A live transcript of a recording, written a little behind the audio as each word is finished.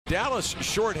Dallas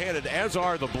shorthanded, as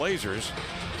are the Blazers.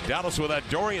 Dallas without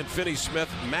Dorian Finney-Smith,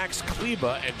 Max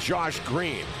Kleber, and Josh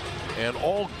Green. And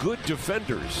all good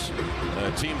defenders.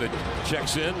 A team that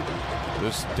checks in,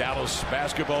 this Dallas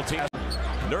basketball team.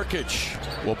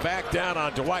 Nurkic will back down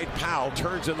on Dwight Powell,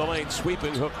 turns in the lane,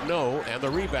 sweeping hook, no, and the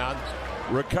rebound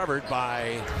recovered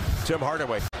by Tim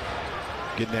Hardaway.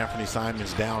 Getting Anthony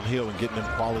Simons downhill and getting them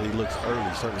quality looks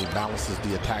early certainly balances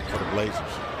the attack for the Blazers.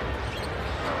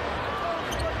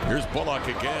 Here's Bullock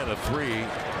again, a three.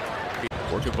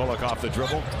 Working Bullock off the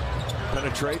dribble,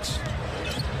 penetrates,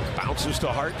 bounces to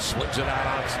Hart, swings it out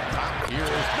on top. Here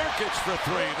is Nurkic for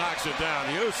three, knocks it down.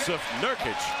 Jusuf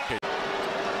Nurkic.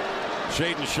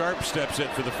 Shaedon Sharpe steps in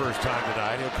for the first time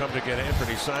tonight. He'll come to get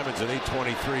Anthony Simons at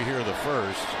 8:23 here in the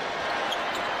first.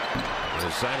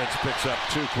 As Simons picks up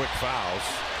two quick fouls.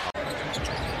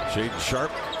 Shaedon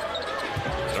Sharpe,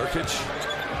 Nurkic,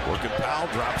 working Powell,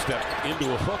 drop step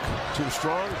into a hook, too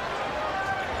strong.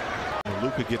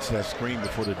 Luka gets that screen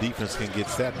before the defense can get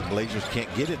set. The Blazers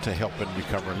can't get it to help him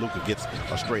recover, and Luka gets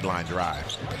a straight line drive.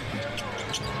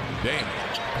 Dame,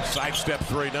 sidestep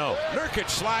three, no. Nurkic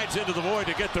slides into the void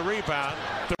to get the rebound.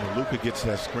 Luka gets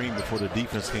that screen before the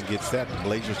defense can get set. The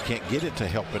Blazers can't get it to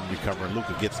help him recover, and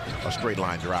Luka gets a straight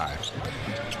line drive.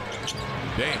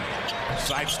 Dame,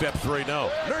 sidestep three, no.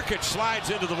 Nurkic slides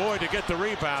into the void to get the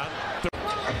rebound.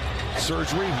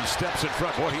 Surgery, he steps in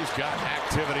front. Boy, he's got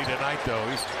activity tonight, though.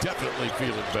 He's definitely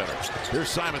feeling better. Here's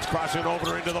Simons crossing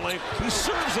over into the lane. He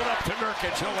serves it up to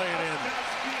Nurkic. He'll lay it in.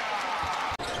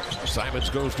 Simons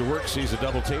goes to work, sees a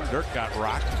double team. Nurk got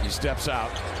rocked. He steps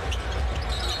out.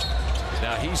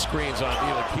 Now he screens on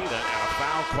Ntilikina, and a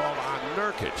foul called on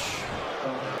Nurkic.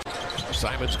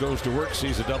 Simons goes to work,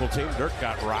 sees a double team. Nurk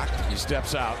got rocked. He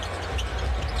steps out.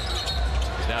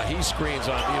 Now he screens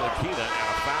on Ntilikina, and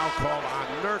a foul called on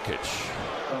Nurkic.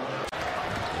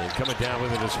 And coming down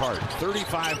with it is Hart.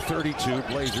 35-32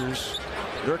 Blazers.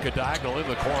 Nurk a diagonal in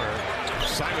the corner.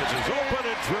 Simons is open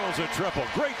and drills a triple.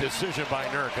 Great decision by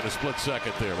Nurk in a split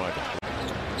second there, Michael.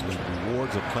 The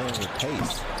rewards of playing with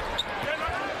pace.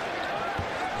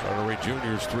 Hardaway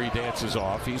Jr.'s three dances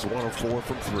off. He's 1 of 4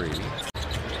 from three.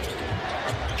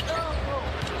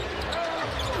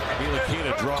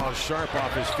 Ntilikina draws Sharpe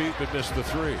off his feet but missed the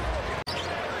three.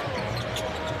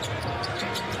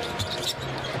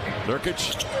 Nurkic,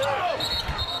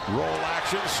 roll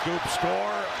action, scoop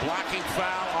score, blocking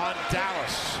foul on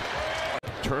Dallas.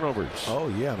 Turnovers. Oh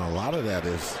yeah, and a lot of that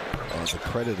is the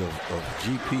credit of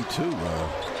GP too.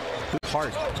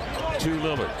 Hart to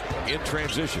Lillard in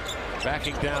transition.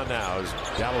 Backing down now as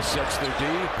Dallas sets their D.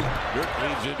 Nurk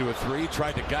leads into a three,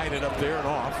 tried to guide it up there and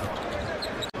off.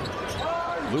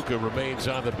 Luka remains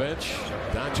on the bench.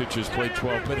 Doncic has played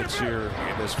 12 minutes here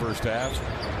in this first half.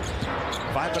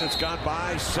 5 minutes gone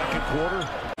by, second quarter.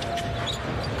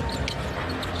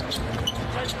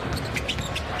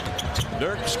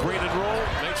 Nurk, screen and roll,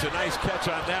 makes a nice catch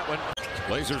on that one.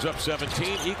 Blazers up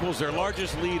 17, equals their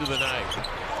largest lead of the night.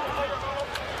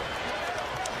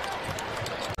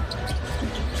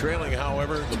 Trailing,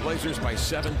 however, the Blazers by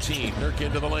 17. Nurk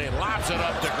into the lane, lobs it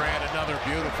up to Grant. Another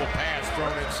beautiful pass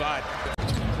thrown inside.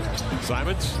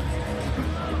 Simons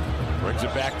brings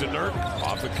it back to Nurk.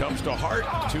 Off it comes to Hart.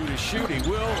 2 to shoot. He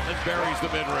will and buries the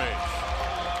mid-range.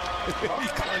 He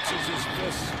clenches his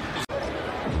fist.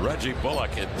 Reggie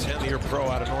Bullock, a 10-year pro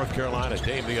out of North Carolina.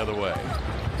 Dame the other way.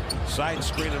 Side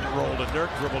screen and roll to Nurk.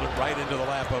 Dribbled it right into the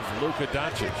lap of Luka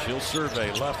Doncic. He'll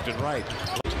survey left and right.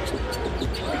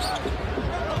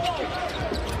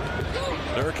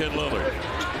 Nurk and Lillard.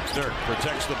 Nurk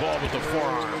protects the ball with the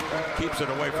forearm. Keeps it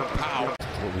away from Powell.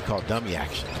 What we call dummy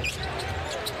action.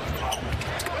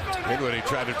 Dinwiddie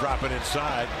tried to drop it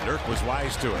inside. Nurk was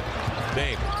wise to it.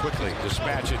 Dame quickly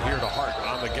dispatch it here to Hart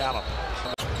on the gallop.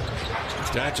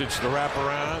 Doncic the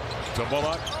wraparound to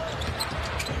Bullock.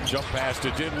 Jump pass to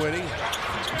Dinwiddie.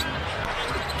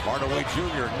 Hardaway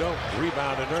Jr. No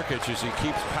rebound to Nurkic as he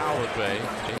keeps Powell at bay.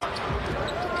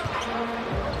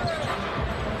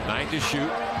 9 to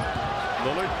shoot.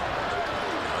 Lillard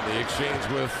on the exchange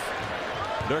with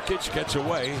Nurkic, gets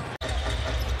away.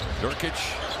 Nurkic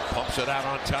pumps it out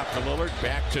on top to Lillard.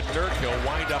 Back to Nurk. He'll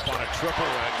wind up on a triple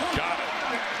and got it.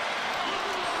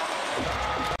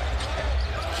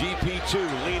 GP2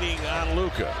 leaning on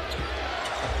Luka.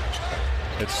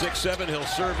 At 6'7", he'll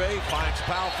survey, finds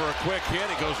Powell for a quick hit.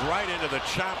 It goes right into the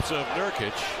chops of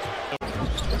Nurkic.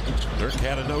 Nurk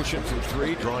had a notion from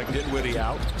 3, drawing Dinwiddie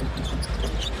out.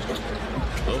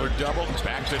 Lillard double,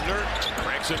 back to Nurk,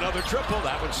 cranks another triple.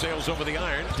 That one sails over the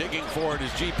iron. Digging for it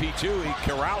is GP2. He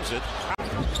corrals it.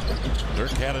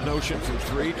 Nurk had a notion from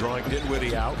three, drawing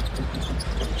Dinwiddie out.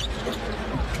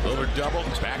 Lillard double,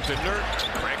 back to Nurk,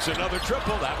 cranks another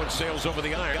triple. That one sails over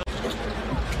the iron.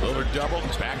 Lillard double,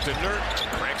 back to Nurk,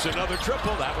 cranks another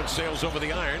triple. That one sails over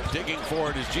the iron. Digging for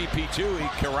it is GP2. He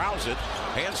corrals it,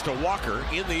 hands to Walker,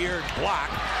 in the air block.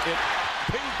 It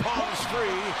ping-pongs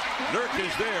free. Nurk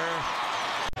is there.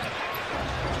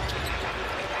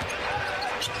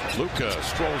 Luka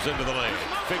strolls into the lane.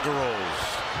 Finger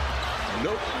rolls.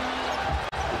 Nope.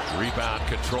 Rebound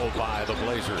controlled by the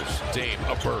Blazers. Dame,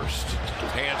 a burst.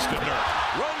 Hands to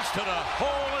Nurk. Runs to the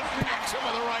hole and backs him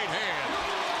with the right hand.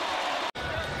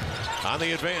 On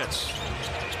the advance.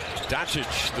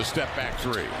 Doncic, the step back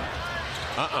three.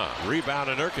 Rebound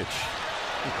to Nurkic.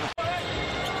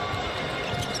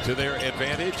 To their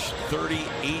advantage,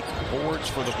 38 boards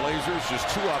for the Blazers. Just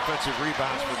 2 offensive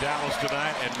rebounds for Dallas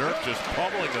tonight, and Nurk just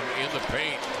pummeling them in the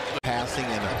paint. Passing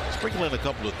and sprinkling a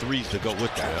couple of threes to go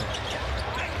with that.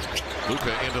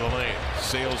 Luka into the lane,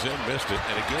 sails in, missed it,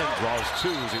 and again draws 2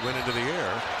 as he went into the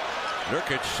air.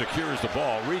 Nurkic secures the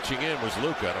ball. Reaching in was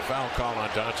Luka, and a foul call on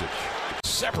Doncic.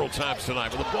 Several times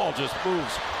tonight, but the ball just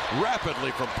moves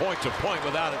rapidly from point to point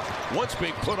without it once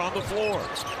being put on the floor.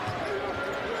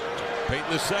 Payton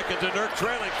the second to Nurk,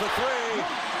 trailing for 3,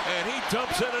 and he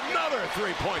dumps in another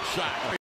 3-point shot.